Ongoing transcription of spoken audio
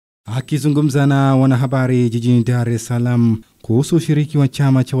Akizungumza na wanahabari jijini Dar es Salaam kuhusu ushiriki wa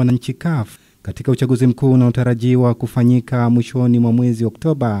chama cha wananchi CUF katika uchaguzi mkuu unaotarajiwa kufanyika mwishoni mwa mwezi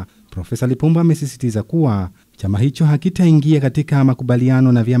Oktoba, Profesa Lipumba amesisitiza kuwa chama hicho hakitaingia katika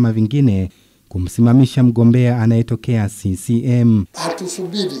makubaliano na vyama vingine kumsimamisha mgombea anayetokea CCM.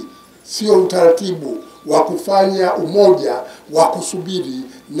 Hatusubiri, sio utaratibu wa kufanya umoja wa kusubiri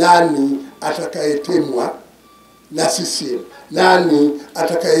nani atakayetemwa na CCM, nani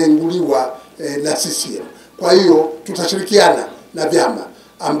atakayeenguliwa na CCM. Kwa hiyo tutashirikiana na vyama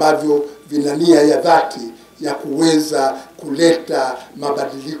ambavyo vina nia ya dhati ya kuweza kuleta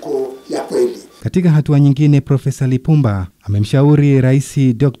mabadiliko ya kweli. Katika hatua nyingine, Profesa Lipumba amemshauri Rais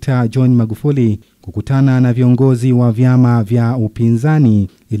Dr. John Magufuli kukutana na viongozi wa vyama vya upinzani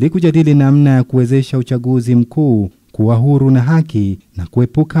ili kujadili namna ya kuwezesha uchaguzi mkuu kuwa huru na haki na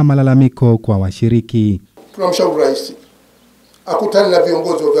kuepuka malalamiko kwa washiriki. Tunamshauri Rais akutane na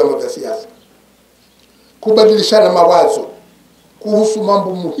viongozi wa vyama vya siasa kubadilishana mawazo kuhusu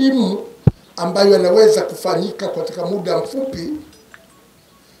mambo muhimu ambayo yanaweza kufanyika katika muda mfupi,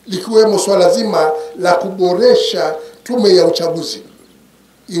 likiwemo swala zima la kuboresha tume ya uchaguzi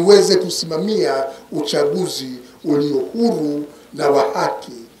iweze kusimamia uchaguzi ulio huru na wa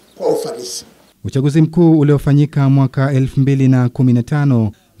haki kwa ufanisi. Uchaguzi mkuu uliofanyika mwaka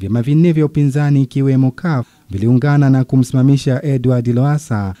 2015, vyama vinne vya upinzani ikiwemo CUF viliungana na kumsimamisha Edward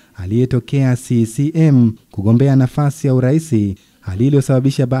Lowassa aliyetokea CCM kugombea nafasi ya uraisi, hali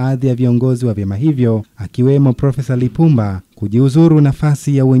iliyosababisha baadhi ya viongozi wa vyama hivyo akiwemo Profesa Lipumba kujiuzuru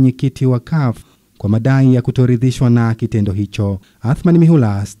nafasi ya wenyekiti wa CUF kwa madai ya kutoridhishwa na kitendo hicho. Athmani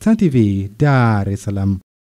Mihula, Star TV, Dar es Salaam.